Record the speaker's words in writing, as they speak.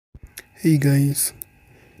Hey guys,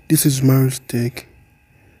 this is Marius Tech,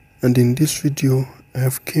 and in this video I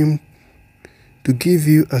have came to give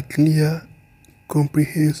you a clear,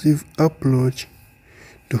 comprehensive approach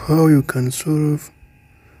to how you can solve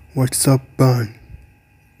WhatsApp ban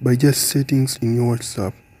by just settings in your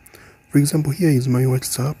WhatsApp. For example, here is my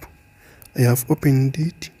WhatsApp. I have opened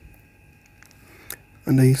it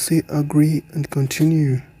and I say agree and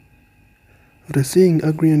continue. After saying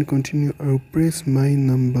agree and continue, I'll press my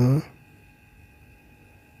number.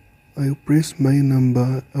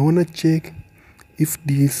 I want to check if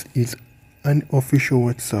this is an official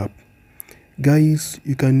WhatsApp. Guys,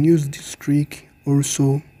 you can use this trick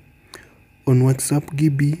also on WhatsApp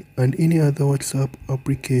GB and any other WhatsApp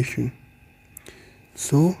application.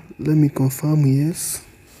 So let me confirm yes,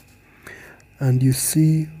 and you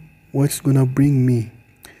see what's gonna bring me.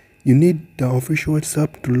 You need the official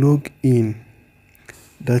WhatsApp to log in.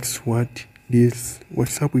 That's what this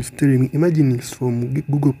WhatsApp is telling me. Imagine it's from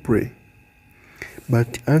Google Play,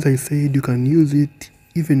 but as I said, you can use it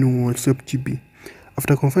even on WhatsApp GB.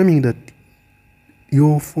 After confirming that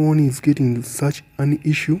your phone is getting such an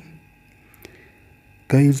issue,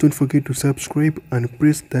 guys, don't forget to subscribe and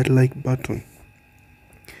press that like button.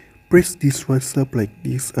 Press this WhatsApp like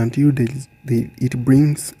this until it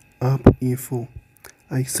brings up info.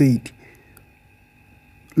 I said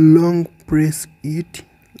long press it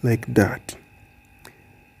like that.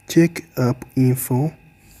 Check up info.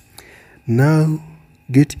 Now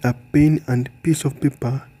get a pen and piece of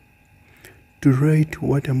paper to write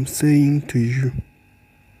what I'm saying to you.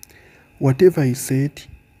 Whatever I said,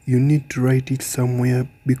 you need to write it somewhere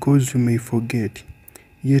because you may forget,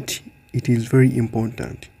 yet it is very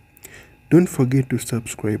important. Don't forget to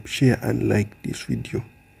subscribe, share and like this video.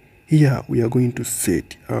 Here we are going to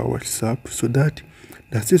set our WhatsApp so that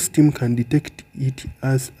the system can detect it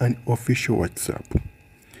as an official WhatsApp.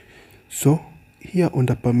 So here on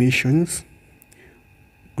the permissions,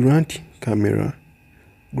 grant camera,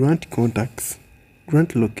 grant contacts,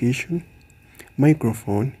 grant location,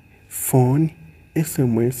 microphone, phone,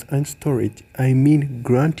 SMS and storage. I mean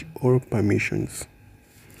grant all permissions.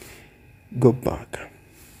 Go back.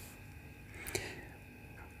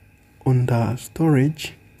 On the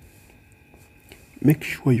storage, make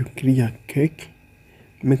sure you clear cake,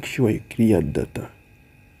 make sure you clear data.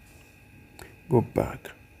 Go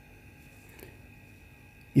back.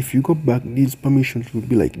 If you go back, these permissions will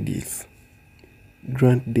be like this.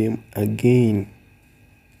 Grant them again.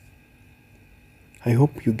 I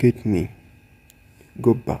hope you get me.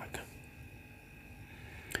 Go back.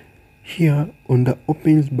 Here on the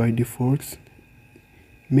opens by defaults,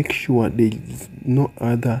 make sure there is no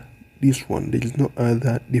other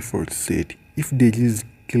default set. If there is,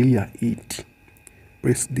 clear it.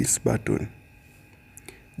 Press this button.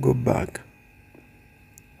 Go back.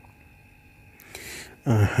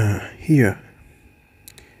 Here,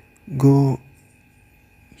 go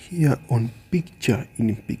here on picture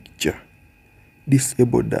in picture.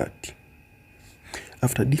 Disable that.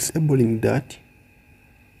 After disabling that,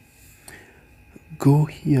 go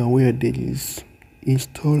here where there is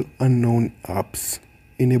install unknown apps.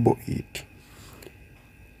 Enable it.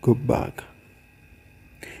 Go back.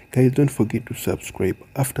 Guys, don't forget to subscribe.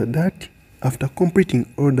 After that, after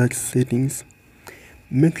completing all that settings,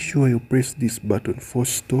 make sure you press this button for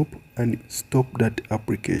stop and stop that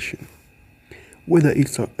application. Whether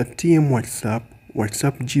it's a TM WhatsApp,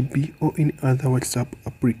 WhatsApp GB or any other WhatsApp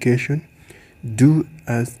application, do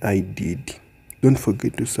as I did. Don't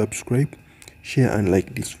forget to subscribe, share and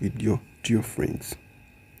like this video to your friends.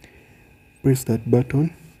 Press that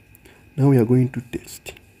button. Now we are going to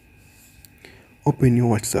test. Open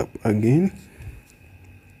your WhatsApp again.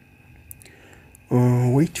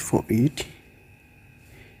 Wait for it.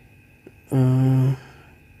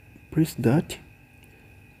 Press that.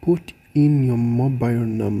 Put in your mobile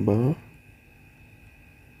number.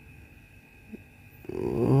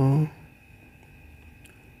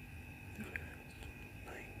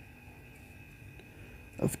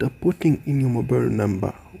 After putting in your mobile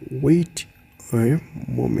number, wait a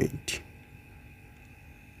moment.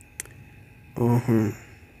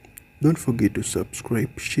 Don't forget to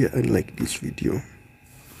subscribe, share and like this video.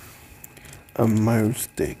 I'm Marius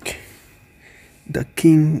Tech, the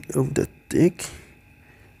king of the tech,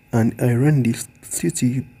 and I run this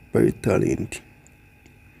city by talent.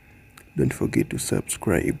 Don't forget to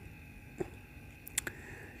subscribe,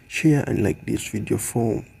 share and like this video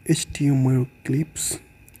for HTML clips.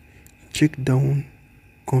 Check down,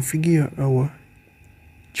 configure our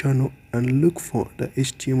channel and look for the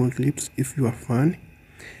HTML clips if you are fan.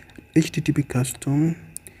 HTTP custom,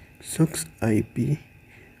 SOCKS IP,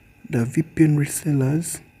 the VPN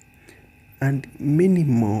resellers, and many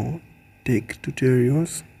more tech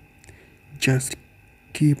tutorials. Just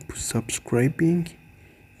keep subscribing,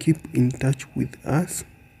 keep in touch with us,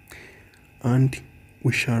 and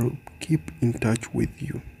we shall keep in touch with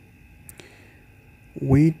you.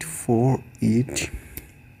 Wait for it.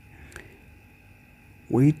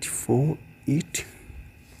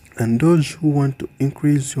 And those who want to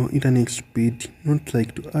increase your internet speed, not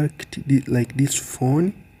like to act like this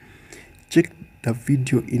phone, check the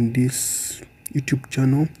video in this YouTube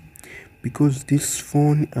channel, because this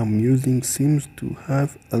phone I'm using seems to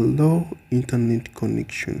have a low internet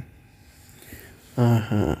connection.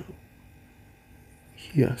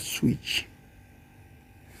 Here, switch.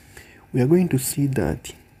 We are going to see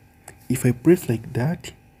that if I press like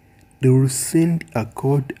that, they will send a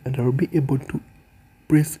code and I'll be able to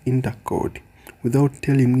press in the code without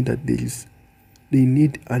telling me that they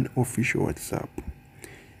need an official WhatsApp.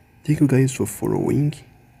 Thank you guys for following.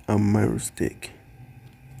 I'm Miles Tech.